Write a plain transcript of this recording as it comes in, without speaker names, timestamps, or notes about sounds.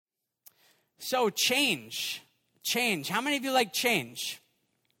So change. How many of you like change?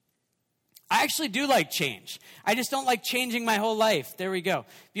 I actually do like change. I just don't like changing my whole life. There we go.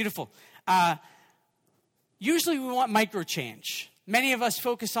 Beautiful. Usually we want micro change. Many of us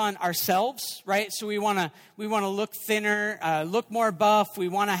focus on ourselves, right? So we want to look thinner, look more buff. We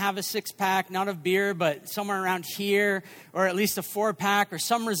want to have a 6-pack, not of beer, but somewhere around here, or at least a 4-pack, or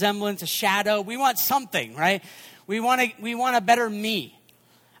some resemblance, a shadow. We want something, right? We want a better me.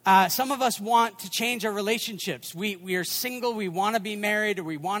 Some of us want to change our relationships. We are single, we want to be married, or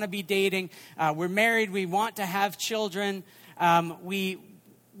we want to be dating. We're married, we want to have children.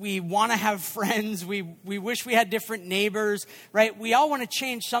 We want to have friends. We wish we had different neighbors, right? We all want to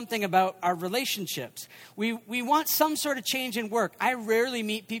change something about our relationships. We want some sort of change in work. I rarely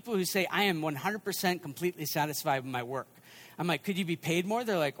meet people who say, I am 100% completely satisfied with my work. I'm like, could you be paid more?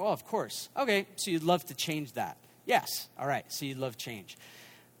 They're like, oh, of course. Okay, so you'd love to change that. Yes, all right, so you'd love change.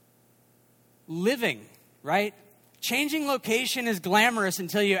 Living, right? Changing location is glamorous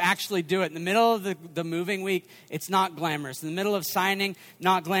until you actually do it. In the middle of the moving week, it's not glamorous. In the middle of signing,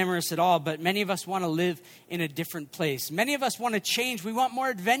 not glamorous at all. But many of us want to live in a different place. Many of us want to change. We want more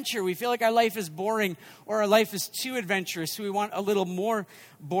adventure. We feel like our life is boring or our life is too adventurous. So we want a little more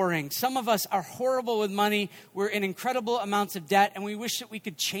boring. Some of us are horrible with money. We're in incredible amounts of debt, and we wish that we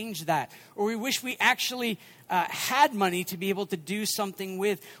could change that. Or we wish we actually had money to be able to do something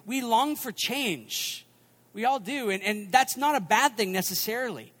with. We long for change. We all do, and that's not a bad thing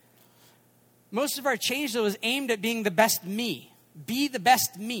necessarily. Most of our change, though, is aimed at being the best me. Be the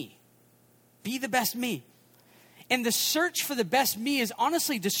best me. Be the best me. And the search for the best me is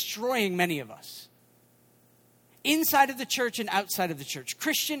honestly destroying many of us. Inside of the church and outside of the church.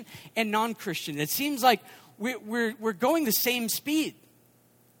 Christian and non-Christian. It seems like we're going the same speed.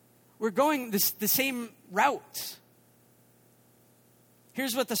 We're going the same route.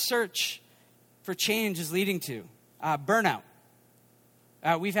 Here's what the search for change is leading to. Burnout.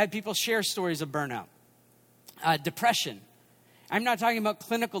 We've had people share stories of burnout. Depression. I'm not talking about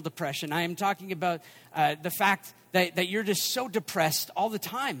clinical depression. I am talking about the fact that you're just so depressed all the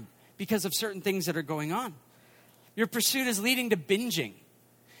time because of certain things that are going on. Your pursuit is leading to binging.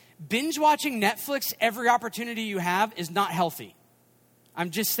 Binge watching Netflix every opportunity you have is not healthy.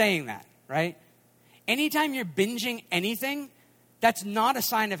 I'm just saying that, right? Anytime you're binging anything, that's not a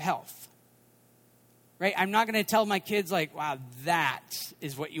sign of health. Right? I'm not going to tell my kids like, wow, that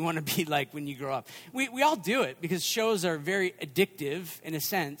is what you want to be like when you grow up. We all do it because shows are very addictive in a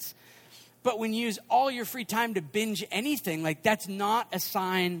sense. But when you use all your free time to binge anything, like that's not a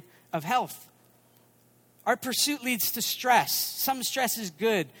sign of health. Our pursuit leads to stress. Some stress is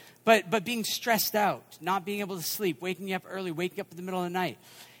good, but being stressed out, not being able to sleep, waking up early, waking up in the middle of the night.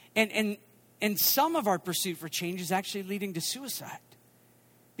 And some of our pursuit for change is actually leading to suicide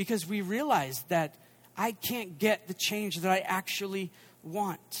because we realize that I can't get the change that I actually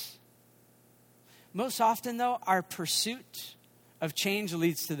want. Most often, though, our pursuit of change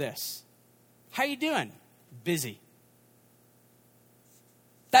leads to this. How you doing? Busy.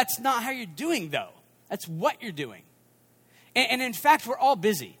 That's not how you're doing, though. That's what you're doing. And in fact, we're all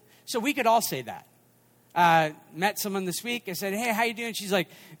busy. So we could all say that. Met someone this week. I said, hey, how you doing? She's like,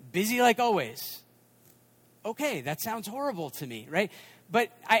 busy like always. Okay, that sounds horrible to me, right?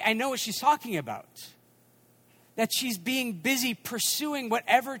 But I know what she's talking about. That she's being busy pursuing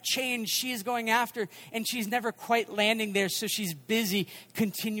whatever change she is going after, and she's never quite landing there, so she's busy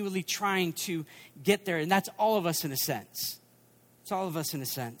continually trying to get there. And that's all of us in a sense. It's all of us in a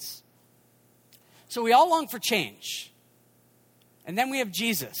sense. So we all long for change. And then we have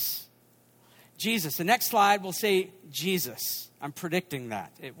Jesus. Jesus. The next slide will say Jesus. I'm predicting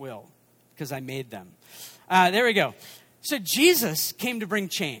that. It will, because I made them. There we go. So Jesus came to bring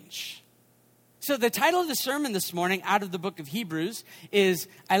change. So the title of the sermon this morning out of the book of Hebrews is,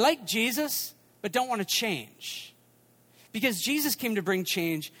 I like Jesus, but don't want to change. Because Jesus came to bring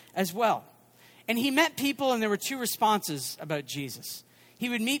change as well. And he met people, and there were two responses about Jesus. He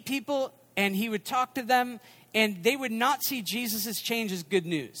would meet people, and he would talk to them, and they would not see Jesus' change as good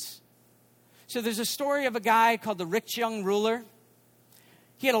news. So there's a story of a guy called the rich young ruler.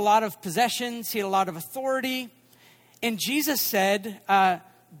 He had a lot of possessions. He had a lot of authority. And Jesus said,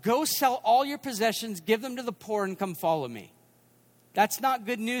 go sell all your possessions, give them to the poor, and come follow me. That's not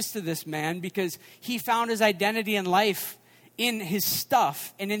good news to this man because he found his identity in life in his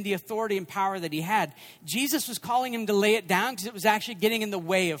stuff and in the authority and power that he had. Jesus was calling him to lay it down because it was actually getting in the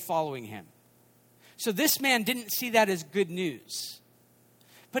way of following him. So this man didn't see that as good news.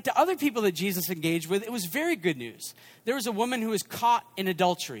 But to other people that Jesus engaged with, it was very good news. There was a woman who was caught in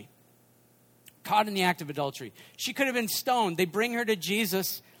adultery, caught in the act of adultery. She could have been stoned. They bring her to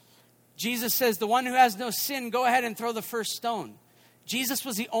Jesus, Jesus says, the one who has no sin, go ahead and throw the first stone. Jesus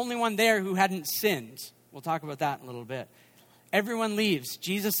was the only one there who hadn't sinned. We'll talk about that in a little bit. Everyone leaves.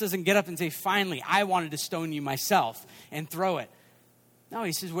 Jesus doesn't get up and say, finally, I wanted to stone you myself and throw it. No,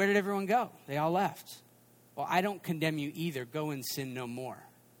 he says, where did everyone go? They all left. Well, I don't condemn you either. Go and sin no more.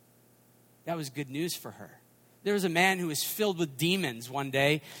 That was good news for her. There was a man who was filled with demons one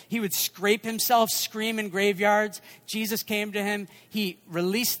day. He would scrape himself, scream in graveyards. Jesus came to him. He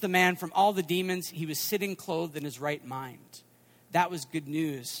released the man from all the demons. He was sitting clothed in his right mind. That was good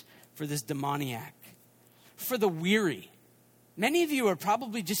news for this demoniac. For the weary. Many of you are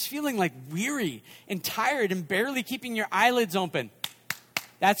probably just feeling like weary and tired and barely keeping your eyelids open.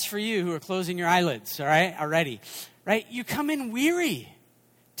 That's for you who are closing your eyelids, all right, already. Right? You come in weary,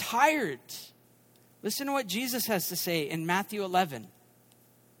 tired. Listen to what Jesus has to say in Matthew 11.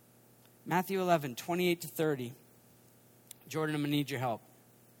 Matthew 11, 28 to 30. Jordan, I'm going to need your help.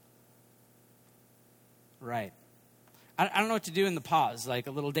 Right. I don't know what to do in the pause, like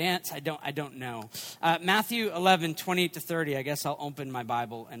a little dance. I don't know. Matthew 11, 28 to 30. I guess I'll open my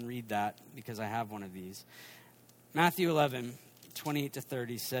Bible and read that because I have one of these. Matthew 11, 28 to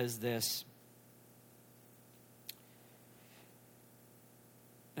 30 says this.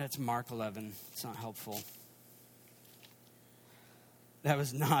 That's Mark 11. It's not helpful. That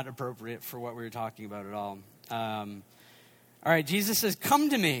was not appropriate for what we were talking about at all. All right, Jesus says, come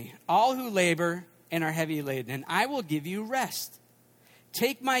to me, all who labor and are heavy laden, and I will give you rest.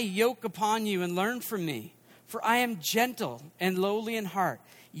 Take my yoke upon you and learn from me, for I am gentle and lowly in heart.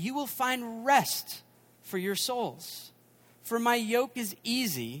 You will find rest for your souls. For my yoke is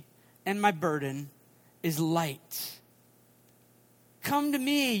easy and my burden is light. Come to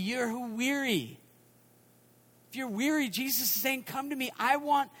me, you're weary. If you're weary, Jesus is saying, come to me. I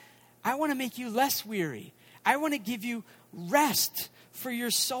want to make you less weary. I want to give you rest for your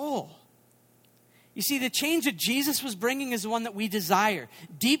soul. You see, the change that Jesus was bringing is the one that we desire.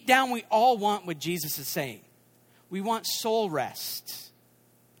 Deep down, we all want what Jesus is saying. We want soul rest.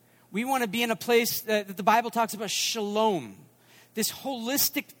 We want to be in a place that the Bible talks about shalom, this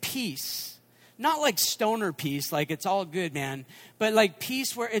holistic peace. Not like stoner peace, like it's all good, man, but like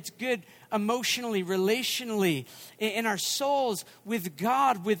peace where it's good emotionally, relationally, in our souls, with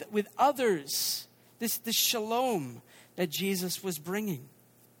God, with others. This shalom that Jesus was bringing.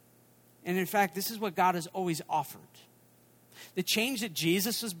 And in fact, this is what God has always offered. The change that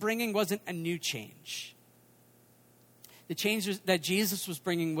Jesus was bringing wasn't a new change. The change that Jesus was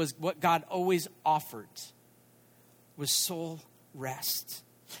bringing was what God always offered, was soul rest.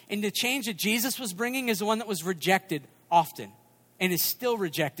 And the change that Jesus was bringing is the one that was rejected often and is still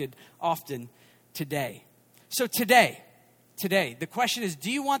rejected often today. So today, the question is, do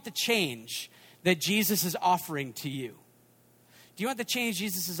you want the change that Jesus is offering to you? Do you want the change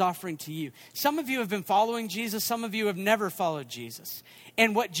Jesus is offering to you? Some of you have been following Jesus. Some of you have never followed Jesus.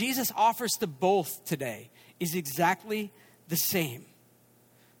 And what Jesus offers to both today is exactly the same.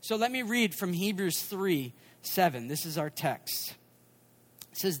 So let me read from Hebrews 3:7. This is our text.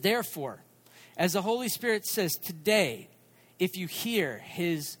 It says, therefore, as the Holy Spirit says today, if you hear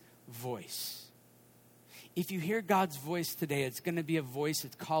his voice. If you hear God's voice today, it's going to be a voice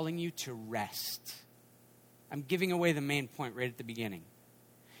that's calling you to rest. I'm giving away the main point right at the beginning.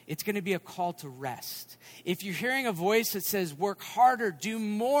 It's going to be a call to rest. If you're hearing a voice that says, work harder, do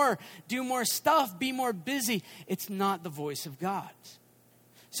more stuff, be more busy, it's not the voice of God.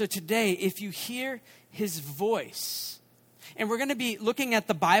 So today, if you hear his voice, and we're going to be looking at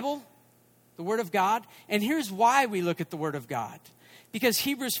the Bible, the Word of God. And here's why we look at the Word of God. Because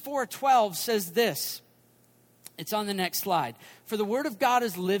Hebrews 4:12 says this. It's on the next slide. For the Word of God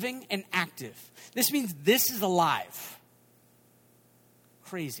is living and active. This means this is alive.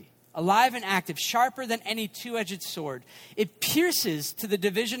 Crazy. Alive and active, sharper than any two-edged sword. It pierces to the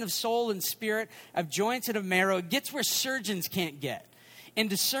division of soul and spirit, of joints and of marrow. It gets where surgeons can't get. And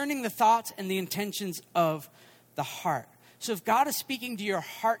discerning the thoughts and the intentions of the heart. So if God is speaking to your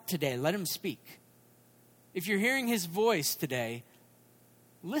heart today, let him speak. If you're hearing his voice today,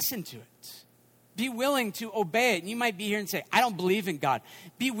 listen to it. Be willing to obey it. And you might be here and say, I don't believe in God.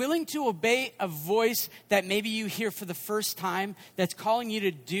 Be willing to obey a voice that maybe you hear for the first time that's calling you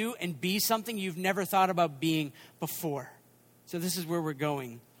to do and be something you've never thought about being before. So this is where we're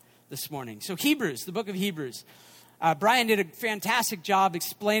going this morning. So Hebrews, the book of Hebrews. Brian did a fantastic job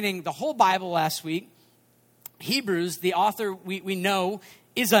explaining the whole Bible last week. Hebrews, the author we know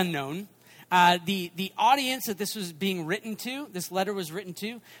is unknown. The audience that this was being written to, this letter was written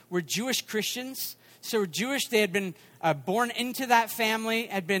to, were Jewish Christians. So were Jewish. They had been born into that family,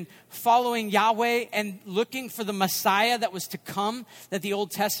 had been following Yahweh and looking for the Messiah that was to come, that the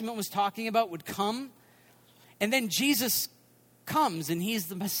Old Testament was talking about would come. And then Jesus comes, and he's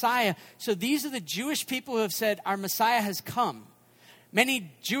the Messiah. So these are the Jewish people who have said, our Messiah has come.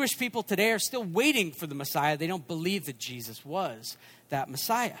 Many Jewish people today are still waiting for the Messiah. They don't believe that Jesus was that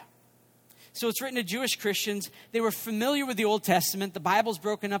Messiah. So it's written to Jewish Christians. They were familiar with the Old Testament. The Bible's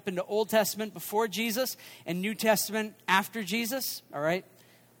broken up into Old Testament before Jesus and New Testament after Jesus, all right?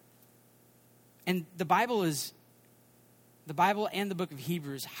 And the Bible and the book of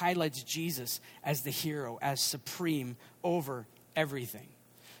Hebrews highlights Jesus as the hero, as supreme over everything.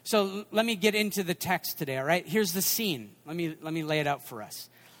 So let me get into the text today, all right? Here's the scene. Let me lay it out for us.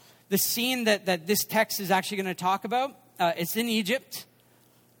 The scene that this text is actually going to talk about, it's in Egypt.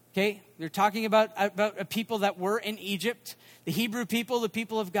 Okay, they're talking about a people that were in Egypt, the Hebrew people, the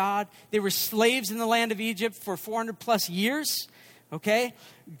people of God. They were slaves in the land of Egypt for 400 plus years. Okay,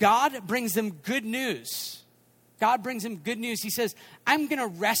 God brings them good news. God brings them good news. He says, I'm going to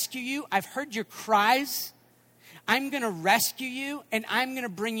rescue you. I've heard your cries. I'm going to rescue you, and I'm going to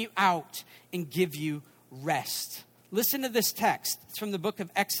bring you out and give you rest. Listen to this text. It's from the book of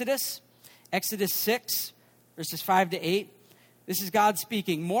Exodus, Exodus 6, verses 5 to 8. This is God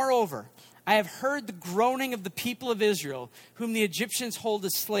speaking. Moreover, I have heard the groaning of the people of Israel, whom the Egyptians hold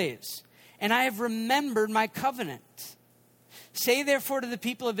as slaves, and I have remembered my covenant. Say therefore to the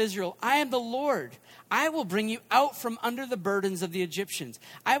people of Israel, I am the Lord. I will bring you out from under the burdens of the Egyptians.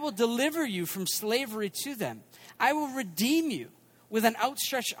 I will deliver you from slavery to them. I will redeem you with an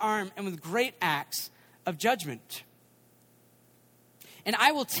outstretched arm and with great acts of judgment. And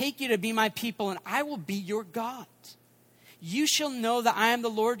I will take you to be my people, and I will be your God. You shall know that I am the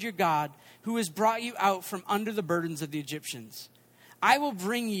Lord your God, who has brought you out from under the burdens of the Egyptians. I will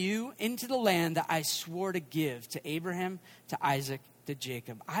bring you into the land that I swore to give to Abraham, to Isaac, to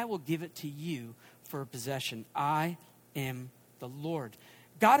Jacob. I will give it to you for a possession. I am the Lord.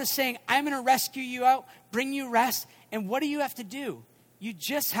 God is saying, I'm going to rescue you out, bring you rest. And what do you have to do? You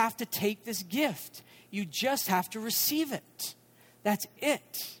just have to take this gift. You just have to receive it. That's it.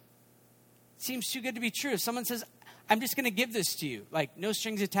 It seems too good to be true. If someone says, I'm just going to give this to you, like no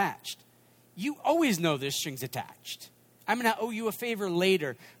strings attached. You always know there's strings attached. I'm going to owe you a favor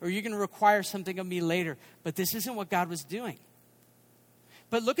later, or you're going to require something of me later. But this isn't what God was doing.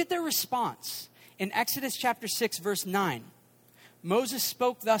 But look at their response. In Exodus chapter 6, verse 9, Moses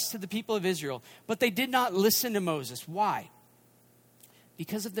spoke thus to the people of Israel, but they did not listen to Moses. Why?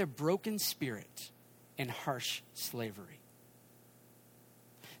 Because of their broken spirit and harsh slavery.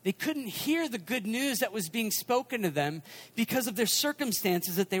 They couldn't hear the good news that was being spoken to them because of their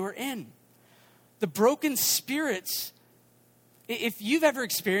circumstances that they were in. The broken spirits, if you've ever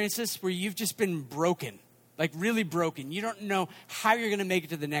experienced this where you've just been broken, like really broken, you don't know how you're going to make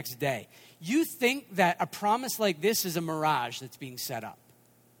it to the next day. You think that a promise like this is a mirage that's being set up,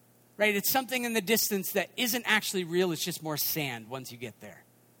 right? It's something in the distance that isn't actually real. It's just more sand once you get there.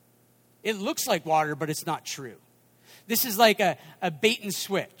 It looks like water, but it's not true. This is like a bait and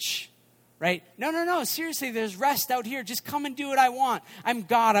switch, right? No, seriously, there's rest out here. Just come and do what I want. I'm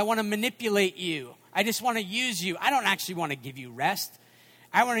God. I want to manipulate you. I just want to use you. I don't actually want to give you rest.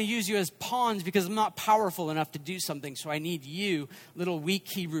 I want to use you as pawns because I'm not powerful enough to do something. So I need you, little weak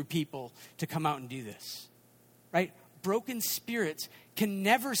Hebrew people, to come out and do this, right? Broken spirits can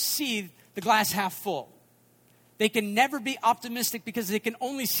never see the glass half full. They can never be optimistic because they can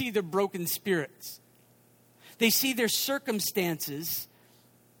only see their broken spirits. They see their circumstances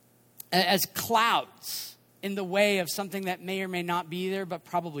as clouds in the way of something that may or may not be there, but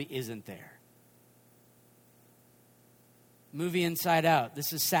probably isn't there. Movie Inside Out.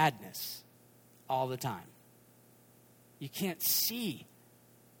 This is sadness all the time. You can't see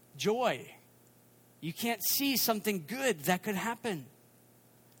joy. You can't see something good that could happen.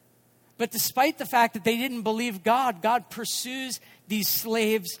 But despite the fact that they didn't believe God, God pursues these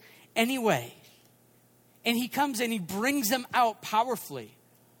slaves anyway. And he comes and he brings them out powerfully,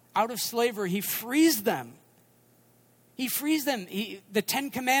 out of slavery. He frees them. He frees them. The Ten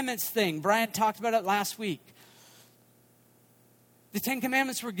Commandments thing, Brian talked about it last week. The Ten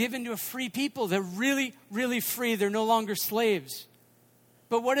Commandments were given to a free people. They're really, really free. They're no longer slaves.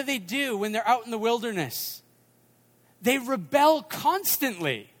 But what do when they're out in the wilderness? They rebel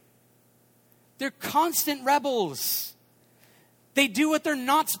constantly. They're constant rebels. They do what they're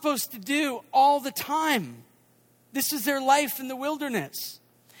not supposed to do all the time. This is their life in the wilderness.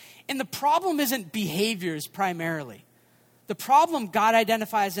 And the problem isn't behaviors primarily. The problem God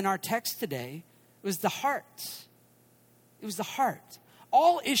identifies in our text today was the heart. It was the heart.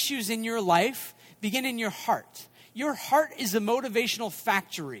 All issues in your life begin in your heart. Your heart is a motivational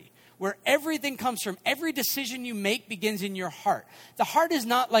factory where everything comes from. Every decision you make begins in your heart. The heart is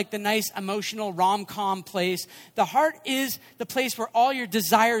not like the nice emotional rom-com place. The heart is the place where all your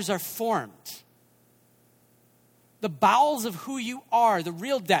desires are formed. The bowels of who you are, the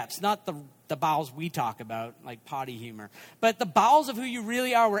real depths, not the bowels we talk about, like potty humor, but the bowels of who you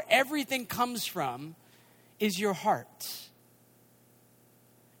really are, where everything comes from, is your heart.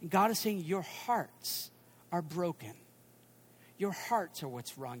 And God is saying your hearts are broken. Your hearts are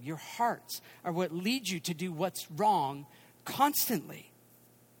what's wrong. Your hearts are what lead you to do what's wrong constantly.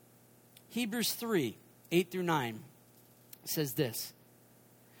 Hebrews 3, 8 through 9 says this.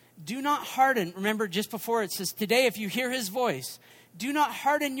 Do not harden. Remember, just before it says, today if you hear his voice, do not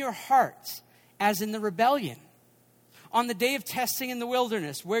harden your hearts as in the rebellion. On the day of testing in the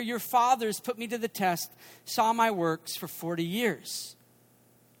wilderness, where your fathers put me to the test, saw my works for 40 years.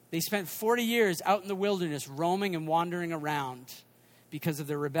 They spent 40 years out in the wilderness, roaming and wandering around because of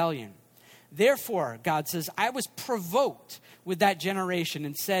their rebellion. Therefore, God says, I was provoked with that generation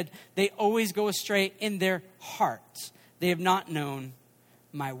and said, they always go astray in their hearts. They have not known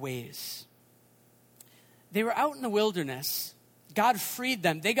my ways. They were out in the wilderness. God freed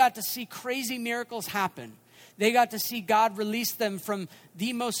them. They got to see crazy miracles happen. They got to see God release them from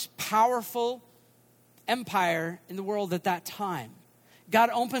the most powerful empire in the world at that time. God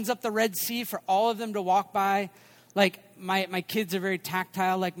opens up the Red Sea for all of them to walk by. Like my kids are very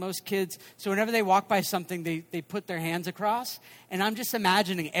tactile, like most kids. So whenever they walk by something, they put their hands across. And I'm just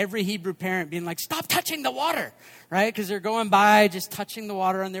imagining every Hebrew parent being like, stop touching the water, right? Because they're going by, just touching the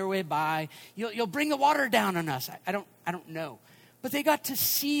water on their way by. You'll bring the water down on us. I don't know. But they got to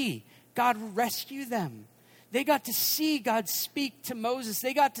see God rescue them. They got to see God speak to Moses.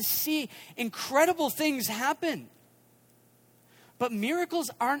 They got to see incredible things happen. But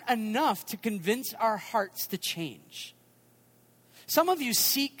miracles aren't enough to convince our hearts to change. Some of you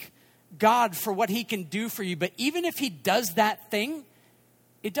seek God for what he can do for you, but even if he does that thing,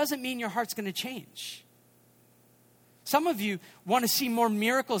 it doesn't mean your heart's going to change. Some of you want to see more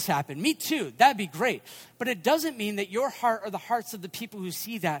miracles happen. Me too. That'd be great. But it doesn't mean that your heart or the hearts of the people who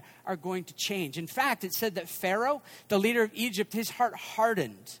see that are going to change. In fact, it said that Pharaoh, the leader of Egypt, his heart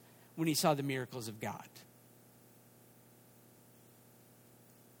hardened when he saw the miracles of God.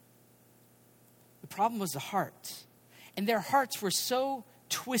 The problem was the heart. And their hearts were so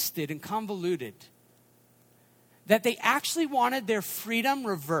twisted and convoluted that they actually wanted their freedom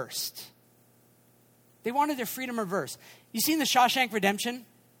reversed. They wanted their freedom reversed. You seen The Shawshank Redemption?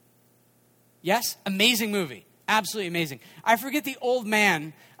 Yes? Amazing movie. Absolutely amazing. I forget the old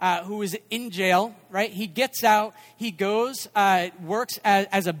man who was in jail, right? He gets out. He goes, works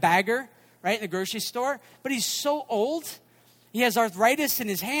as a bagger, right, in the grocery store. But he's so old. He has arthritis in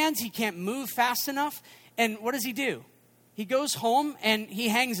his hands. He can't move fast enough. And what does he do? He goes home and he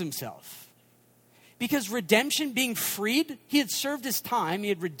hangs himself. Because redemption, being freed, he had served his time. He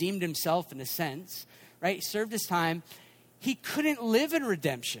had redeemed himself in a sense, right? He served his time. He couldn't live in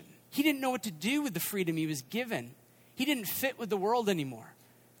redemption. He didn't know what to do with the freedom he was given. He didn't fit with the world anymore.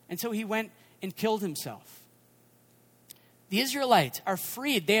 And so he went and killed himself. The Israelites are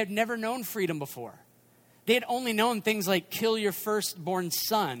freed. They had never known freedom before. They had only known things like kill your firstborn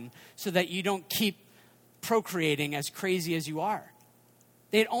son so that you don't keep procreating as crazy as you are.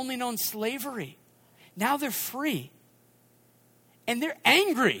 They had only known slavery. Now they're free. And they're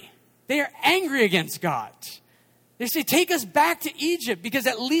angry. They are angry against God. They say, take us back to Egypt because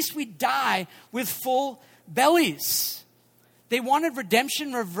at least we die with full bellies. They wanted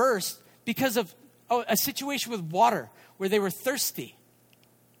redemption reversed because of a situation with water where they were thirsty.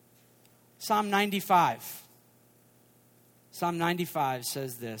 Psalm 95. Psalm 95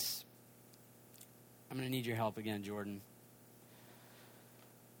 says this. I'm going to need your help again, Jordan.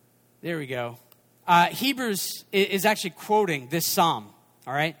 There we go. Hebrews is actually quoting this psalm,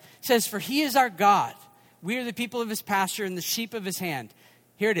 all right? It says, for he is our God. We are the people of his pasture and the sheep of his hand.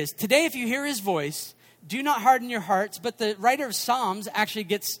 Here it is. Today, if you hear his voice, do not harden your hearts. But the writer of Psalms actually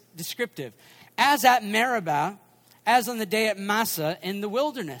gets descriptive. As at Meribah, as on the day at Massah in the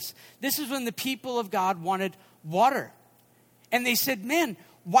wilderness. This is when the people of God wanted water. And they said, man,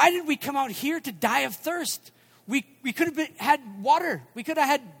 why did we come out here to die of thirst? We could have had water. We could have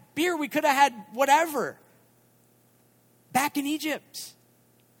had beer. We could have had whatever back in Egypt.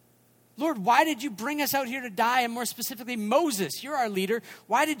 Lord, why did you bring us out here to die? And more specifically, Moses, you're our leader.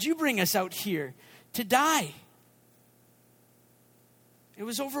 Why did you bring us out here to die? It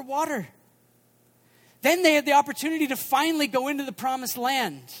was over water. Then they had the opportunity to finally go into the promised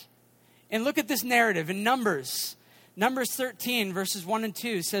land. And look at this narrative in Numbers. Numbers 13, verses 1 and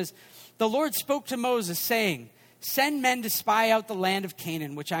 2 says, the Lord spoke to Moses, saying, send men to spy out the land of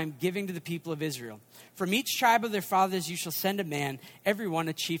Canaan, which I am giving to the people of Israel. From each tribe of their fathers you shall send a man, every one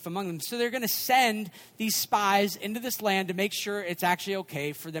a chief among them. So they're going to send these spies into this land to make sure it's actually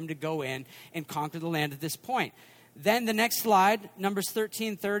okay for them to go in and conquer the land at this point. Then the next slide, Numbers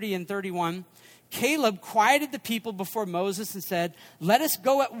 13, 30 and 31. Caleb quieted the people before Moses and said, let us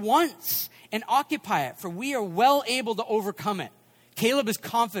go at once and occupy it, for we are well able to overcome it. Caleb is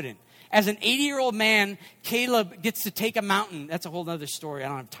confident. As an 80-year-old man, Caleb gets to take a mountain. That's a whole other story. I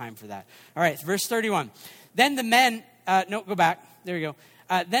don't have time for that. All right, verse 31. Then the men, go back. There you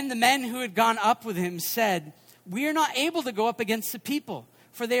go. Then the men who had gone up with him said, we are not able to go up against the people,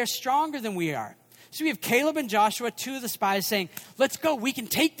 for they are stronger than we are. So we have Caleb and Joshua, two of the spies, saying, let's go. We can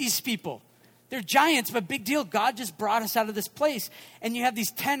take these people. They're giants, but big deal. God just brought us out of this place. And you have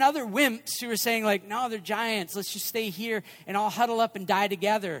these 10 other wimps who are saying like, no, they're giants. Let's just stay here and all huddle up and die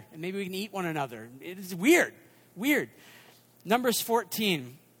together. And maybe we can eat one another. It is weird. Numbers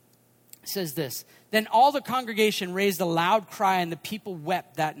 14 says this. Then all the congregation raised a loud cry and the people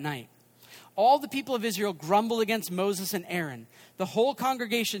wept that night. All the people of Israel grumbled against Moses and Aaron. The whole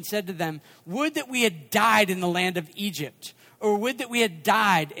congregation said to them, would that we had died in the land of Egypt, or would that we had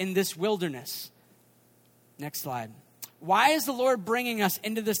died in this wilderness. Next slide. Why is the Lord bringing us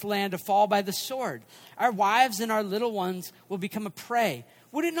into this land to fall by the sword? Our wives and our little ones will become a prey.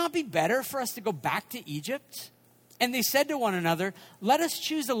 Would it not be better for us to go back to Egypt? And they said to one another, let us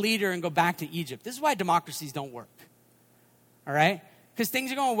choose a leader and go back to Egypt. This is why democracies don't work. All right? Because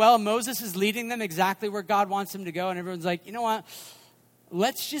things are going well. Moses is leading them exactly where God wants them to go. And everyone's like, you know what?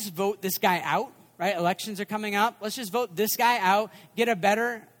 Let's just vote this guy out. Right? Elections are coming up. Let's just vote this guy out, get a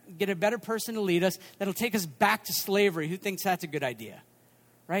better person to lead us that'll take us back to slavery. Who thinks that's a good idea?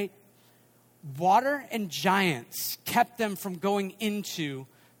 Right? Water and giants kept them from going into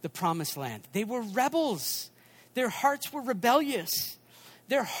the promised land. They were rebels. Their hearts were rebellious.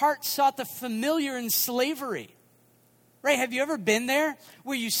 Their hearts sought the familiar in slavery. Right? Have you ever been there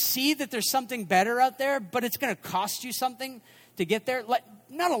where you see that there's something better out there, but it's going to cost you something to get there? Like,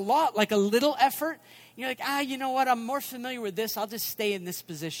 not a lot, like a little effort. You're like, you know what? I'm more familiar with this. I'll just stay in this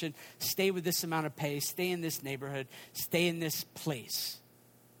position, stay with this amount of pay, stay in this neighborhood, stay in this place.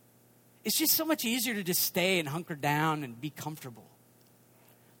 It's just so much easier to just stay and hunker down and be comfortable.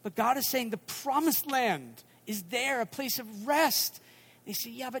 But God is saying the promised land is there, a place of rest. They say,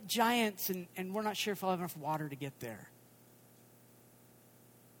 yeah, but giants, and we're not sure if I'll have enough water to get there.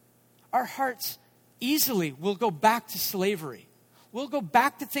 Our hearts easily will go back to slavery. We'll go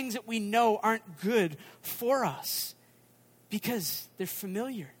back to things that we know aren't good for us because they're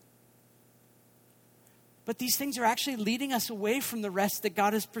familiar. But these things are actually leading us away from the rest that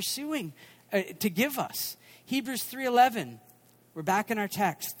God is pursuing to give us. Hebrews 3:11, we're back in our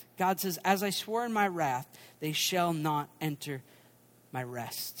text. God says, as I swore in my wrath, they shall not enter my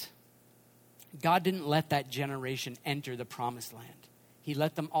rest. God didn't let that generation enter the promised land. He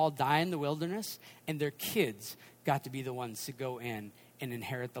let them all die in the wilderness, and their kids got to be the ones to go in and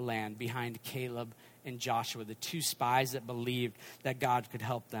inherit the land behind Caleb and Joshua, the two spies that believed that God could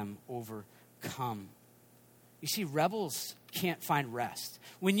help them overcome. You see, rebels can't find rest.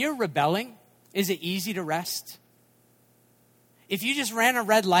 When you're rebelling, is it easy to rest? If you just ran a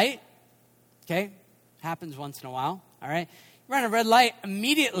red light, okay, happens once in a while, all right? You run a red light,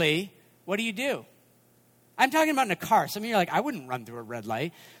 immediately, what do? I'm talking about in a car. Some of you are like, I wouldn't run through a red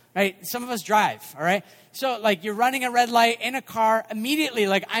light, right? Some of us drive, all right? So like you're running a red light in a car, immediately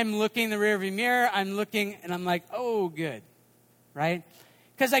like I'm looking in the rearview mirror, I'm looking and I'm like, oh, good, right?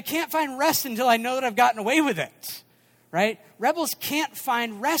 Because I can't find rest until I know that I've gotten away with it, right? Rebels can't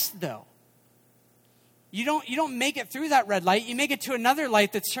find rest though. You don't make it through that red light. You make it to another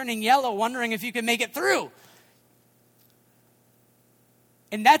light that's turning yellow, wondering if you can make it through.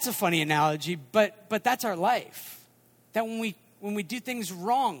 And that's a funny analogy, but that's our life. That when we do things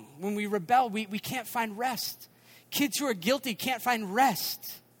wrong, when we rebel, we can't find rest. Kids who are guilty can't find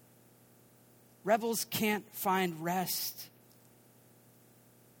rest. Rebels can't find rest.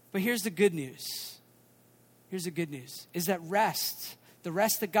 But here's the good news. Here's the good news, is that rest, the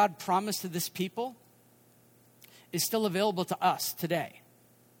rest that God promised to this people, is still available to us today.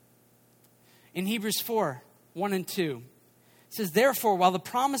 In Hebrews 4, 1 and 2, it says, therefore, while the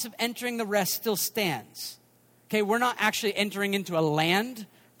promise of entering the rest still stands. Okay, we're not actually entering into a land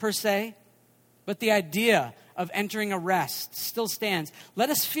per se, but the idea of entering a rest still stands. Let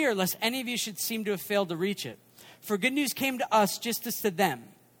us fear lest any of you should seem to have failed to reach it. For good news came to us just as to them.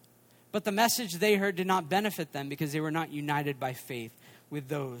 But the message they heard did not benefit them because they were not united by faith with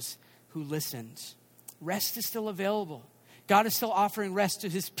those who listened. Rest is still available. God is still offering rest to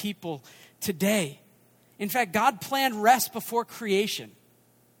his people today. In fact, God planned rest before creation.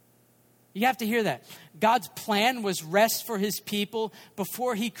 You have to hear that. God's plan was rest for his people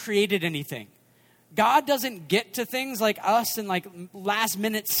before he created anything. God doesn't get to things like us and like last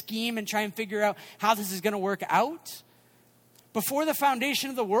minute scheme and try and figure out how this is going to work out. Before the foundation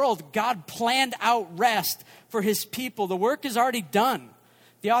of the world, God planned out rest for his people. The work is already done.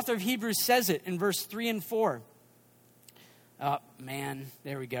 The author of Hebrews says it in verse 3 and 4. Oh, man,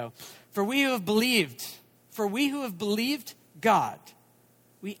 there we go. For we who have believed God,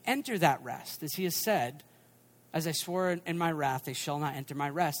 we enter that rest. As he has said, as I swore in my wrath, they shall not enter my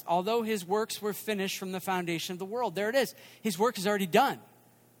rest. Although his works were finished from the foundation of the world. There it is. His work is already done.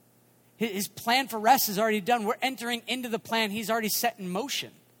 His plan for rest is already done. We're entering into the plan he's already set in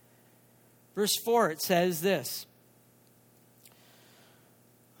motion. Verse 4, it says this.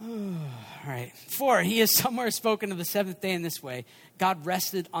 All right. 4, he has somewhere spoken of the seventh day in this way. God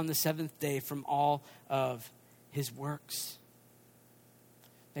rested on the seventh day from all of his works.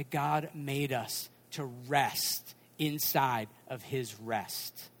 That God made us to rest inside of his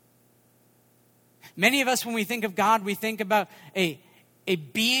rest. Many of us, when we think of God, we think about a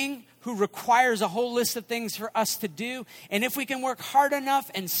being who requires a whole list of things for us to do. And if we can work hard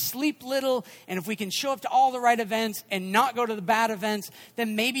enough and sleep little, and if we can show up to all the right events and not go to the bad events,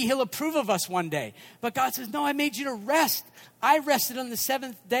 then maybe he'll approve of us one day. But God says, no, I made you to rest. I rested on the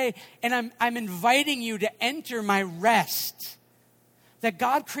seventh day, and I'm inviting you to enter my rest. That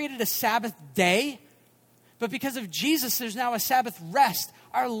God created a Sabbath day, but because of Jesus, there's now a Sabbath rest.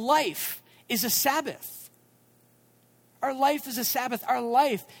 Our life is a Sabbath. Our life is a Sabbath. Our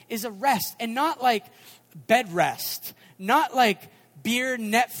life is a rest. And not like bed rest. Not like beer,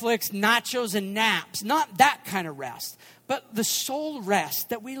 Netflix, nachos, and naps. Not that kind of rest. But the soul rest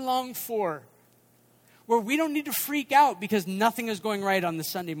that we long for. Where we don't need to freak out because nothing is going right on the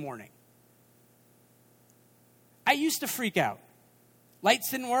Sunday morning. I used to freak out.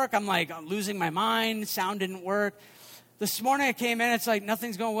 Lights didn't work. I'm losing my mind. Sound didn't work. This morning I came in. It's like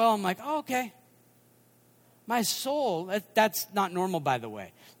nothing's going well. I'm like, oh, okay. My soul, that's not normal, by the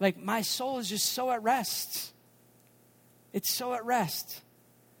way. Like, my soul is just so at rest. It's so at rest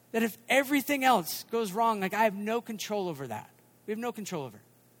that if everything else goes wrong, like, I have no control over that. We have no control over it.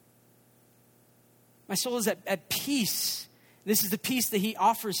 My soul is at peace. This is the peace that he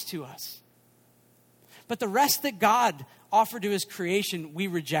offers to us. But the rest that God offered to his creation, we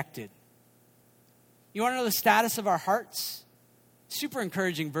rejected. You want to know the status of our hearts? Super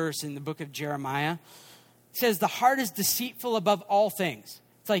encouraging verse in the book of Jeremiah. It says, the heart is deceitful above all things.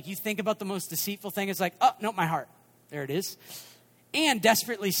 It's like you think about the most deceitful thing. It's like, oh, no, my heart. There it is. And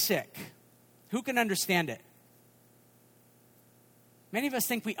desperately sick. Who can understand it? Many of us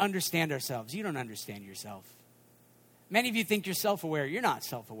think we understand ourselves. You don't understand yourself. Many of you think you're self-aware. You're not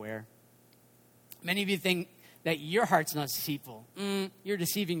self-aware. Many of you think that your heart's not deceitful. You're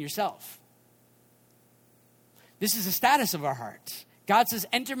deceiving yourself. This is the status of our heart. God says,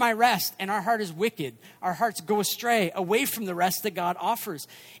 enter my rest, and our heart is wicked. Our hearts go astray, away from the rest that God offers.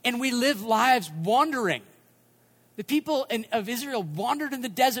 And we live lives wandering. The people of Israel wandered in the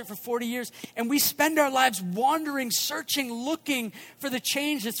desert for 40 years, and we spend our lives wandering, searching, looking for the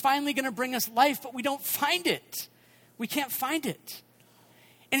change that's finally going to bring us life, but we don't find it. We can't find it.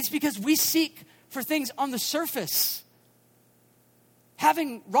 And it's because we seek for things on the surface.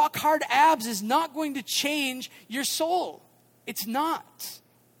 Having rock-hard abs is not going to change your soul. It's not.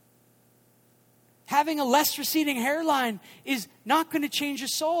 Having a less receding hairline is not going to change your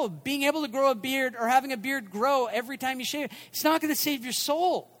soul. Being able to grow a beard or having a beard grow every time you shave, it's not going to save your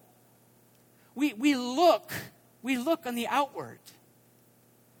soul. We look on the outward.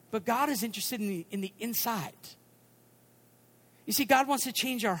 But God is interested in the inside. You see, God wants to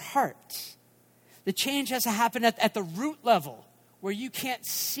change our heart. The change has to happen at the root level where you can't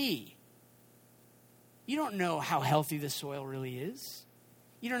see. You don't know how healthy the soil really is.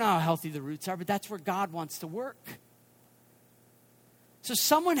 You don't know how healthy the roots are, but that's where God wants to work. So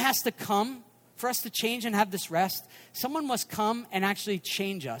someone has to come for us to change and have this rest. Someone must come and actually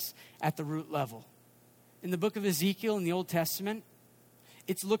change us at the root level. In the book of Ezekiel in the Old Testament,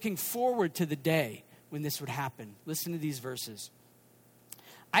 it's looking forward to the day when this would happen. Listen to these verses.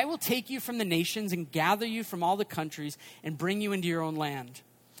 I will take you from the nations and gather you from all the countries and bring you into your own land.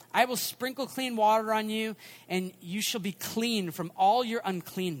 I will sprinkle clean water on you, and you shall be clean from all your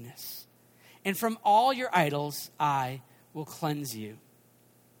uncleanness. And from all your idols I will cleanse you.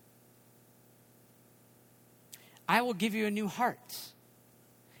 I will give you a new heart,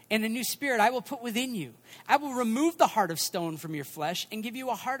 and a new spirit I will put within you. I will remove the heart of stone from your flesh and give you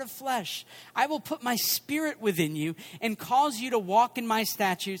a heart of flesh. I will put my spirit within you and cause you to walk in my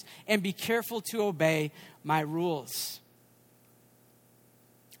statutes and be careful to obey my rules.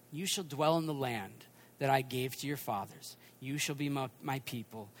 You shall dwell in the land that I gave to your fathers. You shall be my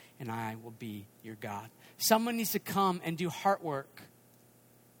people, and I will be your God. Someone needs to come and do heart work.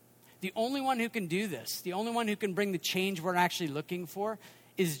 The only one who can do this, the only one who can bring the change we're actually looking for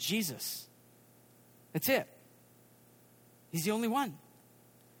is Jesus. That's it. He's the only one.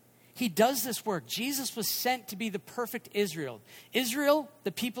 He does this work. Jesus was sent to be the perfect Israel. Israel,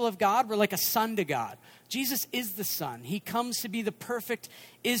 the people of God, were like a son to God. Jesus is the son. He comes to be the perfect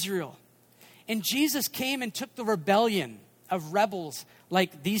Israel. And Jesus came and took the rebellion of rebels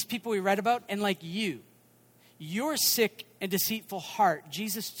like these people we read about and like you. Your sick and deceitful heart,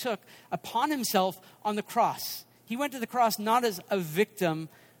 Jesus took upon himself on the cross. He went to the cross not as a victim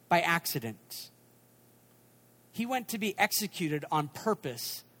by accident. He went to be executed on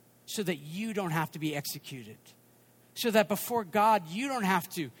purpose so that you don't have to be executed. So that before God, you don't have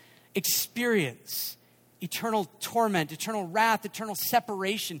to experience eternal torment, eternal wrath, eternal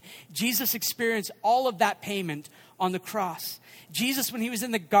separation. Jesus experienced all of that payment on the cross. Jesus, when he was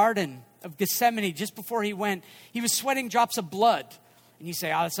in the Garden of Gethsemane, just before he went, he was sweating drops of blood. And you say,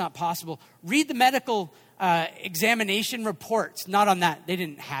 that's not possible. Read the medical examination reports. Not on that. They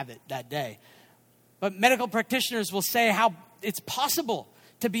didn't have it that day. But medical practitioners will say how it's possible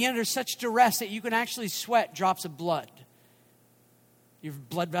to be under such duress that you can actually sweat drops of blood. Your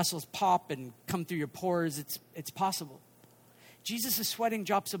blood vessels pop and come through your pores. It's possible. Jesus is sweating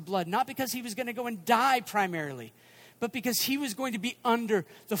drops of blood, not because he was going to go and die primarily, but because he was going to be under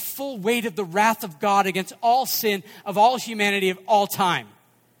the full weight of the wrath of God against all sin of all humanity of all time.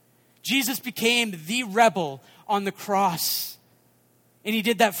 Jesus became the rebel on the cross. And he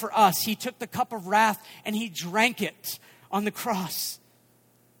did that for us. He took the cup of wrath and he drank it on the cross.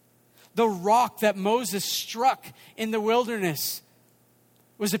 The rock that Moses struck in the wilderness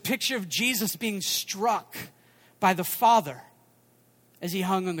was a picture of Jesus being struck by the Father as he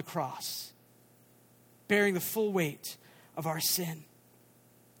hung on the cross, bearing the full weight of our sin.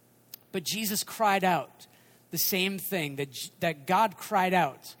 But Jesus cried out the same thing that God cried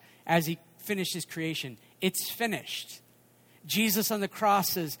out as he finished his creation. It's finished. Jesus on the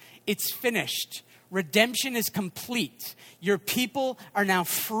cross says, it's finished. Redemption is complete. Your people are now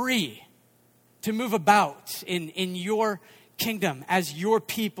free to move about in your kingdom as your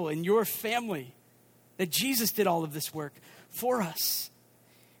people, in your family. That Jesus did all of this work for us.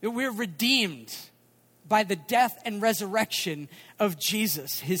 That we're redeemed by the death and resurrection of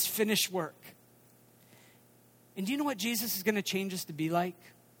Jesus, his finished work. And do you know what Jesus is going to change us to be like?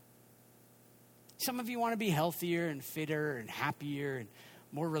 Some of you want to be healthier and fitter and happier and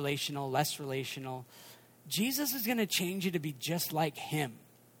more relational, less relational. Jesus is going to change you to be just like him.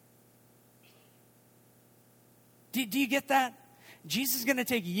 Do you get that? Jesus is going to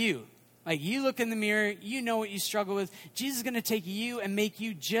take you. Like you look in the mirror, you know what you struggle with. Jesus is going to take you and make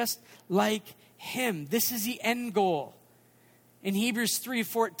you just like him. This is the end goal. In Hebrews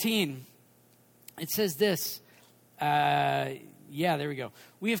 3:14, it says this. There we go.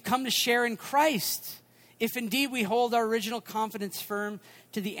 We have come to share in Christ. If indeed we hold our original confidence firm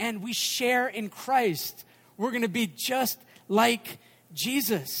to the end, we share in Christ. We're going to be just like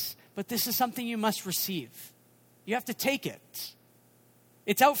Jesus. But this is something you must receive. You have to take it.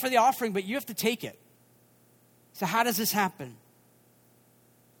 It's out for the offering, but you have to take it. So how does this happen?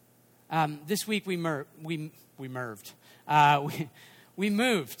 This week we moved. All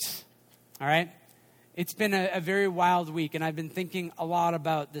right? It's been a very wild week, and I've been thinking a lot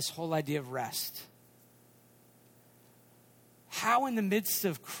about this whole idea of rest. How in the midst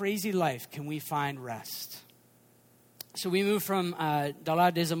of crazy life can we find rest? So we moved from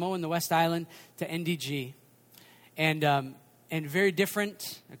Daula des Amo in the West Island to NDG. And very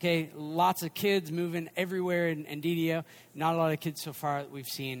different, okay? Lots of kids moving everywhere in DDO. Not a lot of kids so far that we've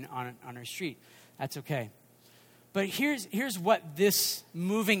seen on our street. That's okay. But here's what this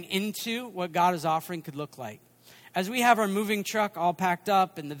moving into what God is offering could look like. As we have our moving truck all packed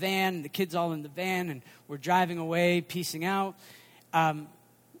up in the van, and the kids all in the van, and we're driving away, piecing out,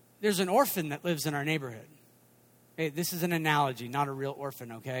 there's an orphan that lives in our neighborhood. Okay, this is an analogy, not a real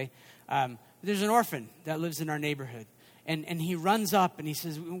orphan, okay? There's an orphan that lives in our neighborhood. And he runs up and he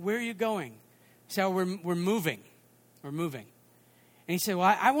says, where are you going? So we're moving. We're moving. And he said,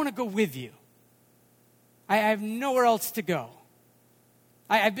 well, I want to go with you. I have nowhere else to go.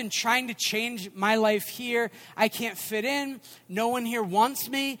 I've been trying to change my life here. I can't fit in. No one here wants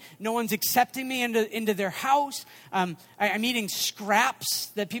me. No one's accepting me into their house. I'm eating scraps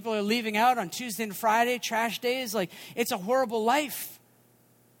that people are leaving out on Tuesday and Friday, trash days. Like, it's a horrible life.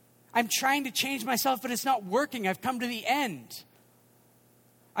 I'm trying to change myself, but it's not working. I've come to the end.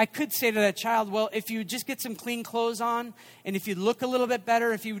 I could say to that child, well, if you just get some clean clothes on, and if you look a little bit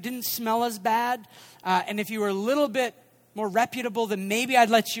better, if you didn't smell as bad, and if you were a little bit more reputable, then maybe I'd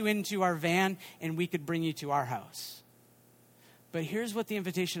let you into our van and we could bring you to our house. But here's what the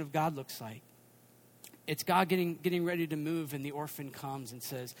invitation of God looks like. It's God getting ready to move, and the orphan comes and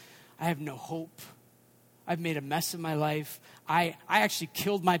says, I have no hope. I've made a mess of my life. I actually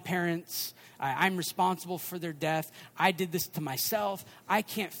killed my parents. I'm responsible for their death. I did this to myself. I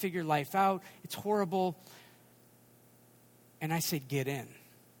can't figure life out. It's horrible. And I said, get in.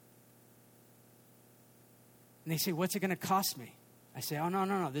 And they say, what's it going to cost me? I say, oh,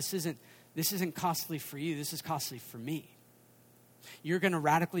 no. This isn't costly for you. This is costly for me. You're going to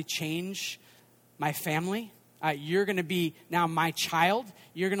radically change my family. You're going to be now my child.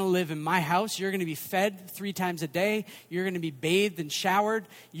 You're going to live in my house. You're going to be fed 3 times a day. You're going to be bathed and showered.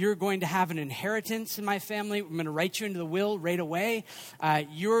 You're going to have an inheritance in my family. I'm going to write you into the will right away.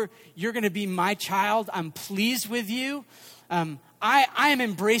 You're going to be my child. I'm pleased with you. I am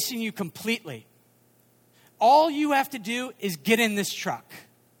embracing you completely. All you have to do is get in this truck.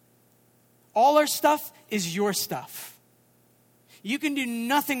 All our stuff is your stuff. You can do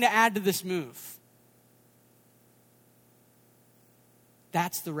nothing to add to this move.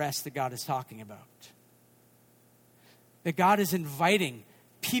 That's the rest that God is talking about. That God is inviting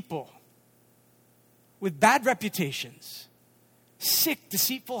people with bad reputations, sick,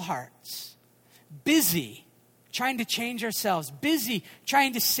 deceitful hearts, busy trying to change ourselves, busy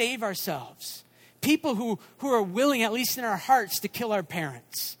trying to save ourselves. People who are willing, at least in our hearts, to kill our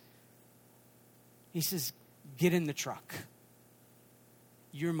parents. He says, get in the truck.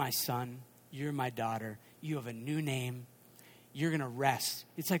 You're my son. You're my daughter. You have a new name. You're going to rest.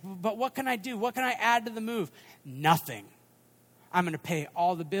 It's like, but what can I do? What can I add to the move? Nothing. I'm going to pay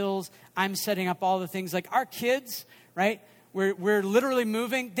all the bills. I'm setting up all the things. Like our kids, right? We're literally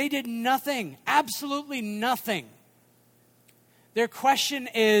moving. They did nothing. Absolutely nothing. Their question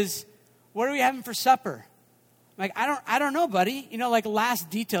is, what are we having for supper? Like, I don't know, buddy. You know, like last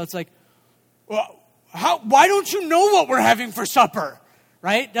detail. It's like, well, why don't you know what we're having for supper?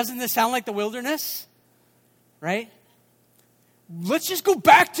 Right? Doesn't this sound like the wilderness? Right? Let's just go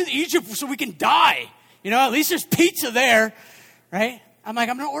back to Egypt so we can die. You know, at least there's pizza there. Right? I'm like,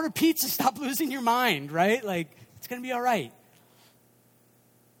 I'm going to order pizza. Stop losing your mind. Right? Like, it's going to be all right.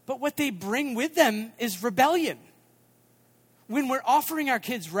 But what they bring with them is rebellion. When we're offering our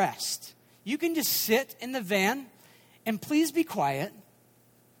kids rest, you can just sit in the van and please be quiet.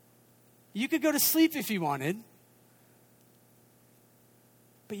 You could go to sleep if you wanted,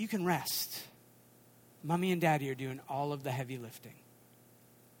 but you can rest. Mommy and daddy are doing all of the heavy lifting.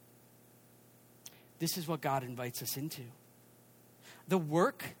 This is what God invites us into. The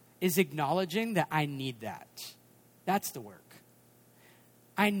work is acknowledging that I need that. That's the work.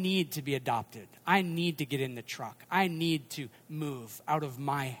 I need to be adopted. I need to get in the truck. I need to move out of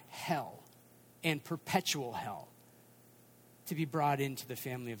my hell and perpetual hell to be brought into the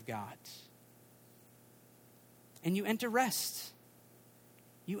family of God. And you enter rest.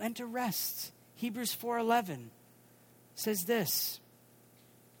 You enter rest. Hebrews 4:11 says this.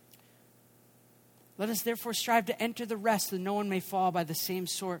 Let us therefore strive to enter the rest, that no one may fall by the same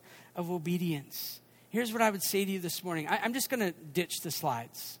sort of obedience. Here's what I would say to you this morning. I'm just going to ditch the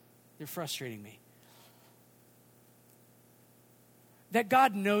slides. They're frustrating me. That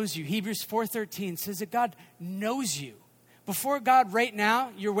God knows you. Hebrews 4:13 says that God knows you. Before God right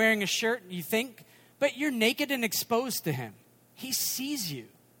now, you're wearing a shirt, you think, but you're naked and exposed to him. He sees you.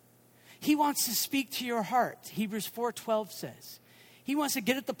 He wants to speak to your heart. Hebrews 4:12 says. He wants to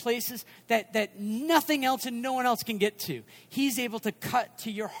get at the places that nothing else and no one else can get to. He's able to cut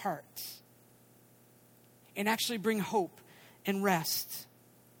to your heart and actually bring hope and rest.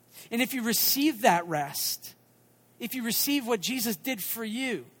 And if you receive that rest, if you receive what Jesus did for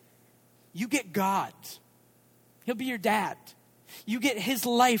you, you get God. He'll be your dad. You get his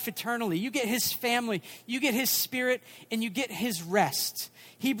life eternally. You get his family. You get his spirit, and you get his rest.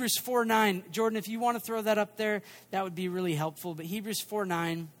 Hebrews 4:9. Jordan, if you want to throw that up there, that would be really helpful. But Hebrews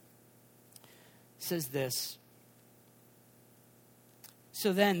 4:9 says this.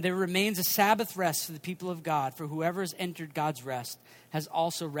 So then there remains a Sabbath rest for the people of God, for whoever has entered God's rest has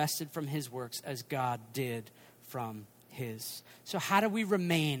also rested from his works as God did from his. So how do we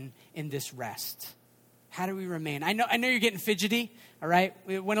remain in this rest? How do we remain? I know you're getting fidgety, all right?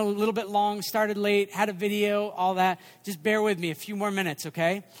 We went a little bit long, started late, had a video, all that. Just bear with me a few more minutes,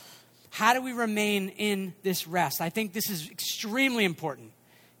 okay? How do we remain in this rest? I think this is extremely important.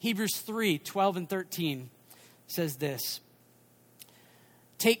 Hebrews 3, 12 and 13 says this.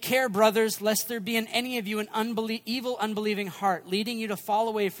 Take care, brothers, lest there be in any of you an evil, unbelieving heart, leading you to fall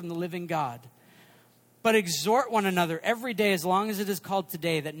away from the living God. But exhort one another every day, as long as it is called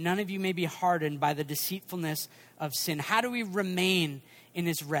today, that none of you may be hardened by the deceitfulness of sin. How do we remain in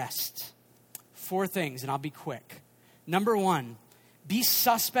his rest? 4 things, and I'll be quick. Number 1, be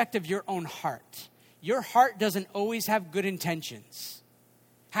suspect of your own heart. Your heart doesn't always have good intentions.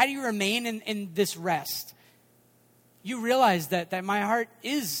 How do you remain in this rest? You realize that my heart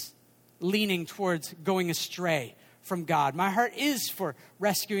is leaning towards going astray from God. My heart is for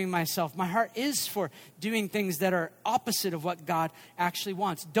rescuing myself. My heart is for doing things that are opposite of what God actually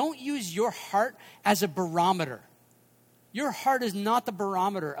wants. Don't use your heart as a barometer. Your heart is not the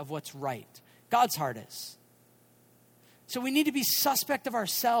barometer of what's right. God's heart is. So we need to be suspect of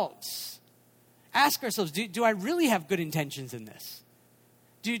ourselves. Ask ourselves, do I really have good intentions in this?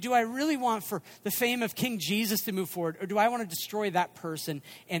 Do I really want for the fame of King Jesus to move forward? Or do I want to destroy that person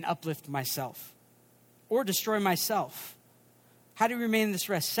and uplift myself? Or destroy myself? How do we remain in this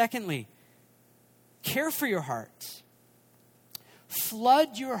rest? Secondly, care for your heart.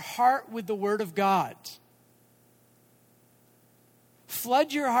 Flood your heart with the Word of God.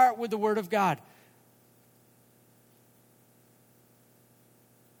 Flood your heart with the Word of God.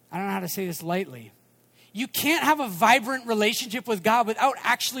 I don't know how to say this lightly. You can't have a vibrant relationship with God without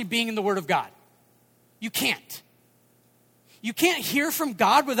actually being in the Word of God. You can't. You can't hear from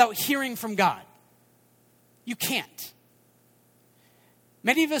God without hearing from God. You can't.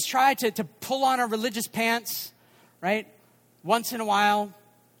 Many of us try to pull on our religious pants, right? Once in a while,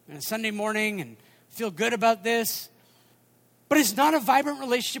 on a Sunday morning, and feel good about this. But it's not a vibrant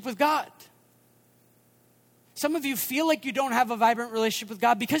relationship with God. Some of you feel like you don't have a vibrant relationship with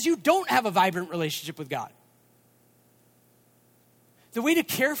God because you don't have a vibrant relationship with God. The way to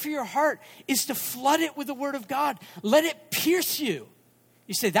care for your heart is to flood it with the Word of God. Let it pierce you.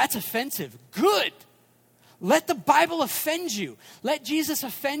 You say, that's offensive. Good. Let the Bible offend you. Let Jesus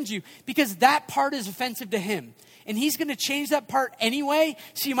offend you because that part is offensive to him. And he's going to change that part anyway,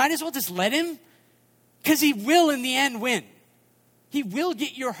 so you might as well just let him because he will in the end win. He will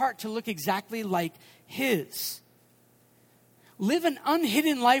get your heart to look exactly like his. Live an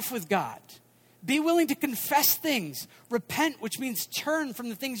unhidden life with God. Be willing to confess things. Repent, which means turn from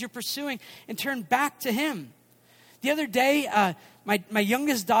the things you're pursuing and turn back to him. The other day, my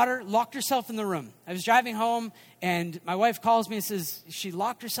youngest daughter locked herself in the room. I was driving home, and my wife calls me and says she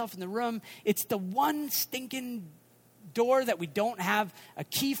locked herself in the room. It's the one stinking door that we don't have a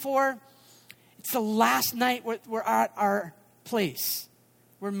key for. It's the last night we're at our place.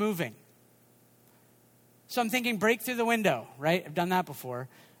 We're moving. So I'm thinking, break through the window, right? I've done that before.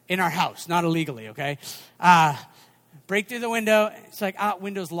 In our house, not illegally, okay? Break through the window. It's like,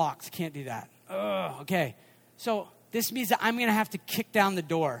 window's locked. Can't do that. Okay. So this means that I'm going to have to kick down the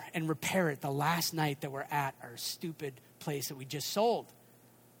door and repair it the last night that we're at our stupid place that we just sold.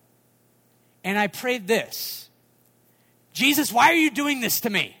 And I prayed this. Jesus, why are you doing this to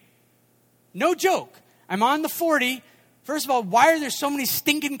me? No joke. I'm on the 40. First of all, why are there so many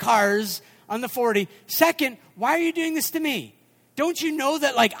stinking cars on the 40? Second, why are you doing this to me? Don't you know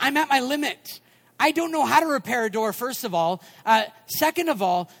that, I'm at my limit? I don't know how to repair a door, first of all. Second of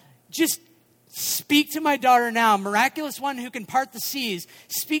all, just speak to my daughter now. Miraculous one who can part the seas.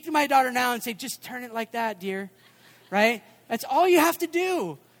 Speak to my daughter now and say, just turn it like that, dear. Right? That's all you have to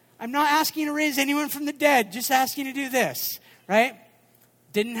do. I'm not asking you to raise anyone from the dead. Just asking you to do this. Right?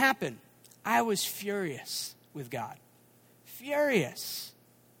 Didn't happen. I was furious with God. Furious.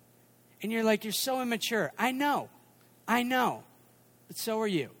 And you're like, you're so immature. I know. But so are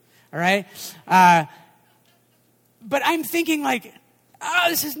you. All right? But I'm thinking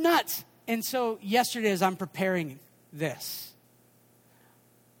this is nuts. And so yesterday as I'm preparing this,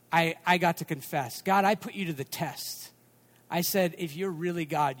 I got to confess, God, I put you to the test. I said, if you're really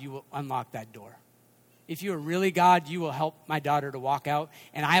God, you will unlock that door. If you are really God, you will help my daughter to walk out,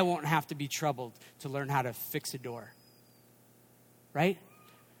 and I won't have to be troubled to learn how to fix a door. Right?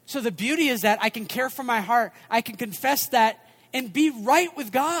 So the beauty is that I can care for my heart. I can confess that and be right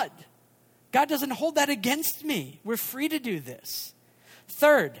with God. God doesn't hold that against me. We're free to do this.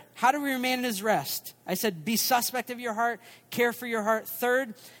 Third, how do we remain in his rest? I said, be suspect of your heart, care for your heart.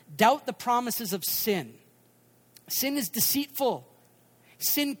 Third, doubt the promises of sin. Sin is deceitful.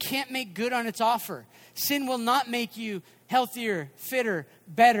 Sin can't make good on its offer. Sin will not make you healthier, fitter,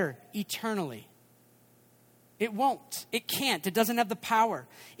 better eternally. It won't. It can't. It doesn't have the power.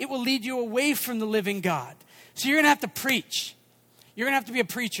 It will lead you away from the living God. So you're going to have to preach. You're going to have to be a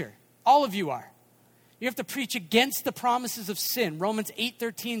preacher. All of you are. You have to preach against the promises of sin. Romans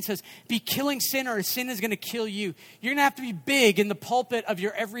 8:13 says, be killing sin or sin is going to kill you. You're going to have to be big in the pulpit of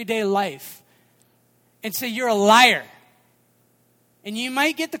your everyday life and say you're a liar. And you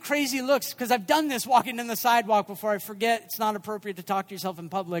might get the crazy looks, because I've done this walking in the sidewalk before. I forget it's not appropriate to talk to yourself in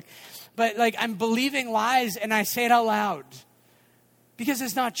public. But like, I'm believing lies and I say it out loud because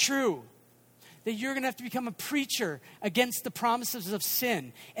it's not true. That you're going to have to become a preacher against the promises of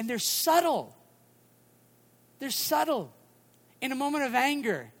sin. And they're subtle. They're subtle. In a moment of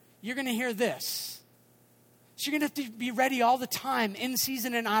anger, you're going to hear this. So you're going to have to be ready all the time, in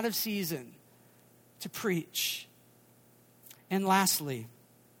season and out of season, to preach. And lastly,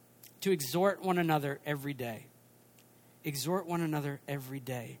 to exhort one another every day. Exhort one another every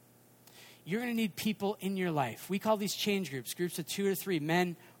day. You're going to need people in your life. We call these change groups, groups of 2 or 3,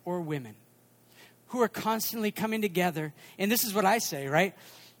 men or women, who are constantly coming together. And this is what I say, right?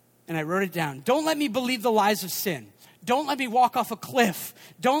 And I wrote it down. Don't let me believe the lies of sin. Don't let me walk off a cliff.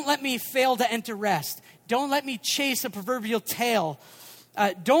 Don't let me fail to enter rest. Don't let me chase a proverbial tail.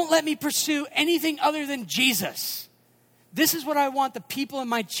 Don't let me pursue anything other than Jesus. This is what I want the people in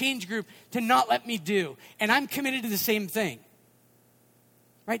my change group to not let me do. And I'm committed to the same thing.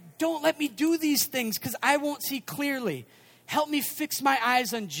 Right? Don't let me do these things because I won't see clearly. Help me fix my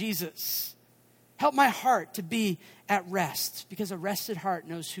eyes on Jesus. Help my heart to be at rest, because a rested heart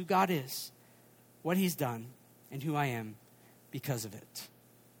knows who God is, what he's done, and who I am because of it.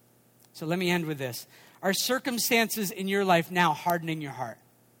 So let me end with this. Are circumstances in your life now hardening your heart?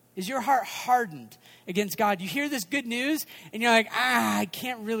 Is your heart hardened against God? You hear this good news and you're like, I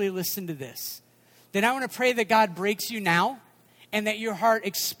can't really listen to this. Then I want to pray that God breaks you now and that your heart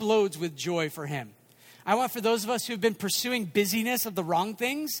explodes with joy for him. I want for those of us who have been pursuing busyness of the wrong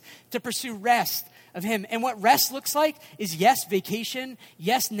things to pursue rest of him. And what rest looks like is, yes, vacation,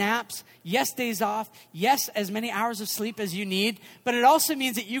 yes, naps, yes, days off, yes, as many hours of sleep as you need. But it also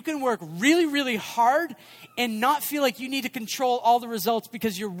means that you can work really, really hard and not feel like you need to control all the results,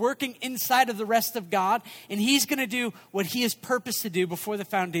 because you're working inside of the rest of God, and he's going to do what he has purposed to do before the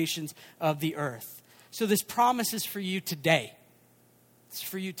foundations of the earth. So this promise is for you today. It's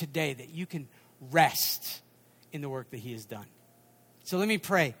for you today that you can rest in the work that he has done. So let me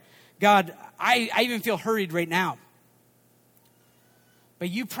pray. God, I even feel hurried right now. But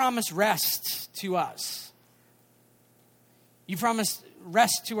you promise rest to us. You promise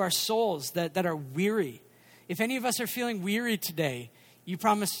rest to our souls that are weary. If any of us are feeling weary today, you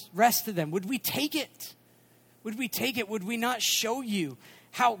promise rest to them. Would we take it? Would we take it? Would we not show you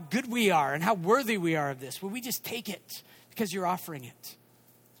how good we are and how worthy we are of this? Would we just take it because you're offering it?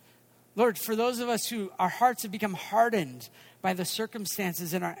 Lord, for those of us who our hearts have become hardened by the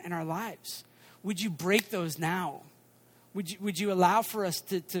circumstances in our lives, would you break those now? Would you allow for us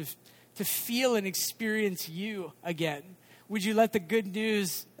to feel and experience you again? Would you let the good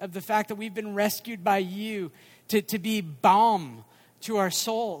news of the fact that we've been rescued by you to be balm to our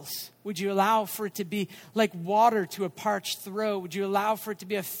souls? Would you allow for it to be like water to a parched throat? Would you allow for it to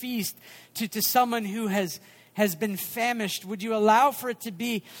be a feast to someone who has been famished? Would you allow for it to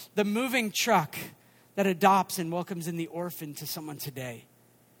be the moving truck that adopts and welcomes in the orphan to someone today?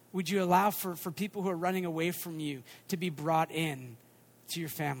 Would you allow for people who are running away from you to be brought in to your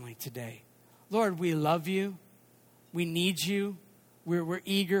family today? Lord, we love you. We need you. We're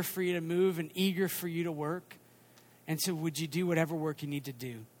eager for you to move and eager for you to work. And so would you do whatever work you need to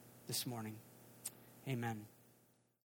do this morning? Amen.